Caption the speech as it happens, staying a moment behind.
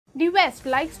The West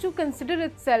likes to consider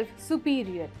itself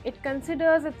superior. It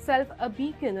considers itself a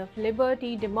beacon of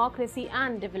liberty, democracy,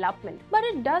 and development. But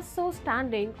it does so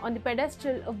standing on the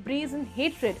pedestal of brazen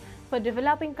hatred for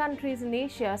developing countries in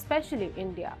Asia, especially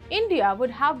India. India would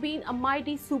have been a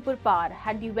mighty superpower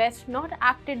had the West not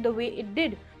acted the way it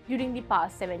did during the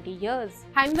past 70 years.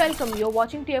 Hi and welcome, you're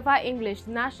watching TFI English,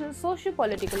 the national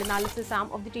socio-political analysis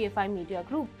arm of the TFI Media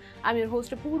Group. I'm your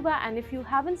host Apurva, and if you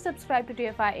haven't subscribed to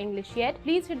TFI English yet,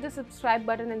 please hit the subscribe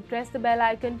button and press the bell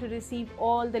icon to receive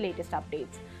all the latest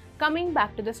updates. Coming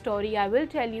back to the story, I will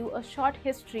tell you a short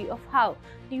history of how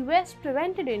the West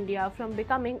prevented India from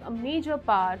becoming a major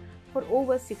power for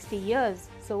over 60 years.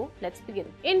 So let's begin.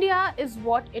 India is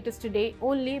what it is today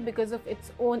only because of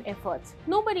its own efforts.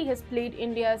 Nobody has played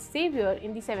India's savior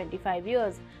in the 75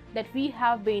 years that we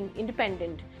have been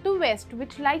independent. The West,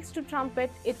 which likes to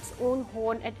trumpet its own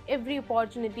horn at every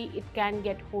opportunity it can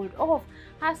get hold of,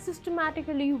 has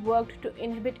systematically worked to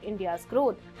inhibit India's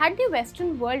growth. Had the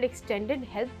Western world extended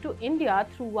help to India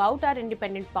throughout our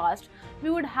independent past, we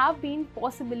would have been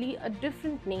possibly a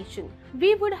different nation.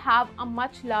 We would have a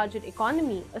much larger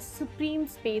economy, a supreme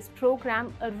space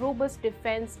program, a robust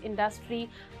defense industry,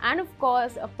 and of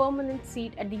course a permanent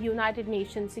seat at the United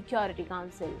Nations Security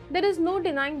Council. There is no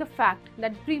denying the fact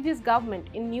that the previous government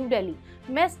in New Delhi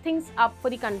messed things up for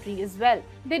the country as well.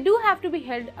 They do have to be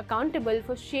held accountable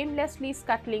for shamelessly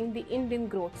scuttling the Indian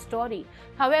growth story.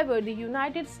 However, the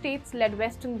United States-led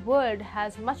Western world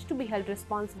has much to be held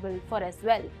responsible for as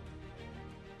well.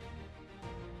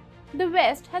 The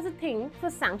West has a thing for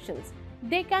sanctions.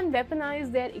 They can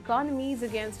weaponize their economies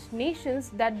against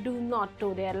nations that do not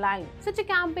toe their line. Such a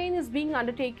campaign is being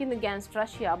undertaken against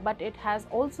Russia, but it has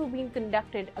also been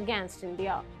conducted against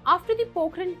India. After the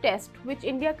Pokhran test, which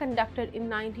India conducted in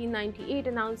 1998,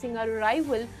 announcing our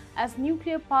arrival as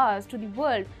nuclear powers to the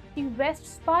world, the West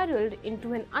spiraled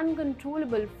into an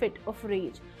uncontrollable fit of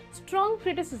rage. Strong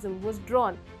criticism was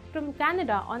drawn from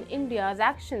Canada on India's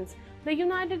actions. The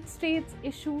United States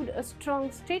issued a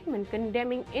strong statement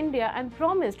condemning India and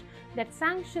promised that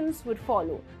sanctions would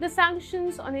follow. The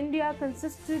sanctions on India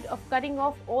consisted of cutting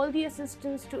off all the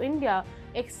assistance to India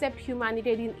except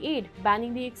humanitarian aid,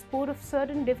 banning the export of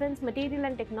certain defense material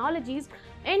and technologies,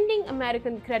 ending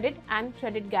American credit and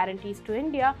credit guarantees to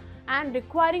India, and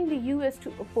requiring the US to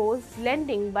oppose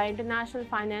lending by international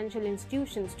financial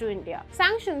institutions to India.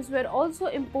 Sanctions were also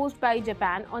imposed by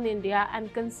Japan on India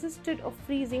and consisted of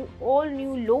freezing all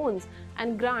new loans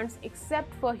and grants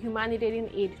except for humanitarian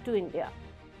aid to India.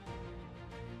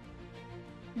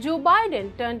 Joe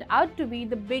Biden turned out to be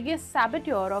the biggest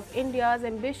saboteur of India's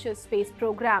ambitious space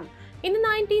program. In the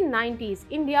 1990s,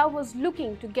 India was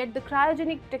looking to get the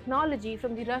cryogenic technology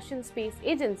from the Russian Space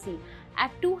Agency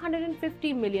at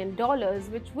 $250 million,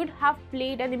 which would have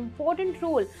played an important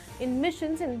role in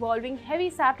missions involving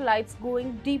heavy satellites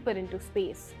going deeper into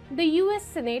space. The US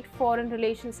Senate Foreign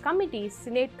Relations Committee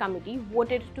Senate Committee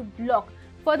voted to block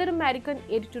further American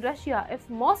aid to Russia if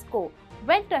Moscow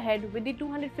went ahead with the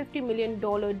 $250 million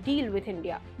deal with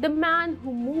India. The man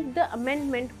who moved the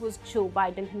amendment was Joe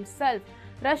Biden himself.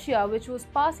 Russia, which was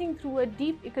passing through a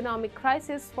deep economic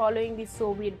crisis following the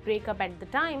Soviet breakup at the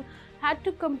time, had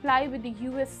to comply with the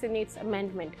US Senate's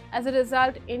amendment. As a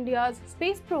result, India's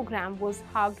space program was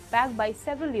hugged back by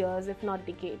several years, if not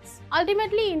decades.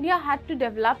 Ultimately, India had to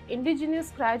develop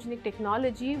indigenous cryogenic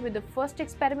technology, with the first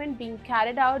experiment being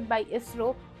carried out by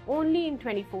ISRO only in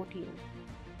 2014.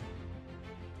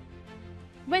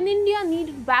 When India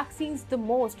needed vaccines the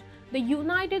most, the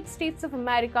United States of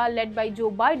America, led by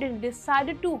Joe Biden,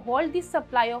 decided to halt the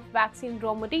supply of vaccine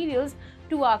raw materials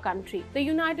to our country. The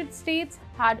United States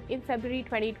had, in February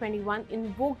 2021,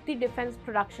 invoked the Defense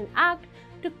Production Act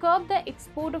to curb the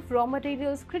export of raw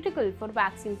materials critical for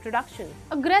vaccine production.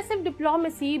 Aggressive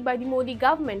diplomacy by the Modi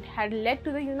government had led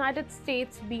to the United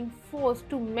States being forced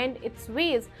to mend its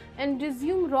ways and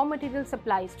resume raw material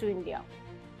supplies to India.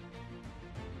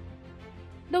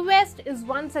 The West is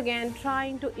once again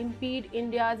trying to impede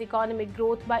India's economic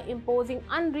growth by imposing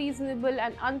unreasonable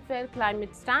and unfair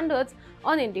climate standards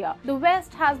on India. The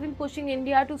West has been pushing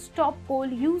India to stop coal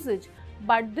usage,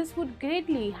 but this would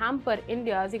greatly hamper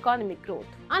India's economic growth.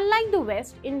 Unlike the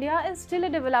West, India is still a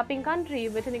developing country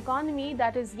with an economy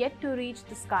that is yet to reach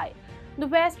the sky. The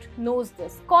West knows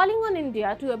this, calling on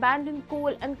India to abandon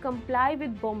coal and comply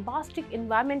with bombastic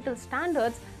environmental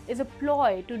standards is a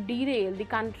ploy to derail the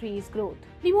country's growth.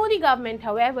 The Modi government,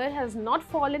 however, has not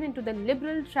fallen into the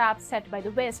liberal trap set by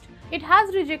the West. It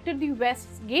has rejected the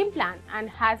West's game plan and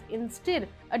has instead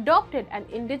adopted an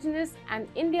indigenous and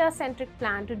India-centric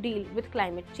plan to deal with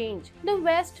climate change. The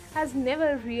West has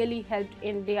never really helped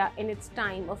India in its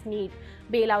time of need.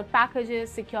 Bailout packages,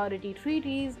 security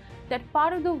treaties, that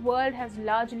part of the world has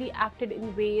largely acted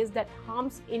in ways that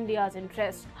harms India's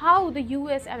interests. How the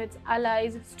US and its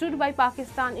allies stood by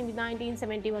Pakistan in the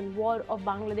 1971 war of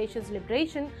Bangladesh's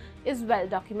liberation is well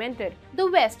documented.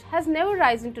 The West has never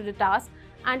risen to the task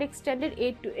and extended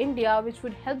aid to India which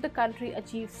would help the country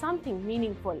achieve something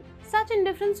meaningful. Such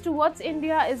indifference towards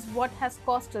India is what has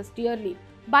cost us dearly.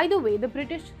 By the way, the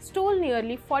British stole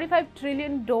nearly $45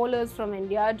 trillion from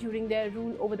India during their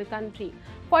rule over the country.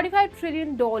 $45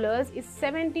 trillion is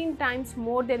 17 times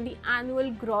more than the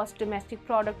annual gross domestic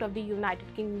product of the United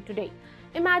Kingdom today.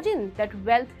 Imagine that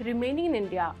wealth remaining in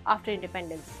India after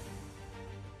independence.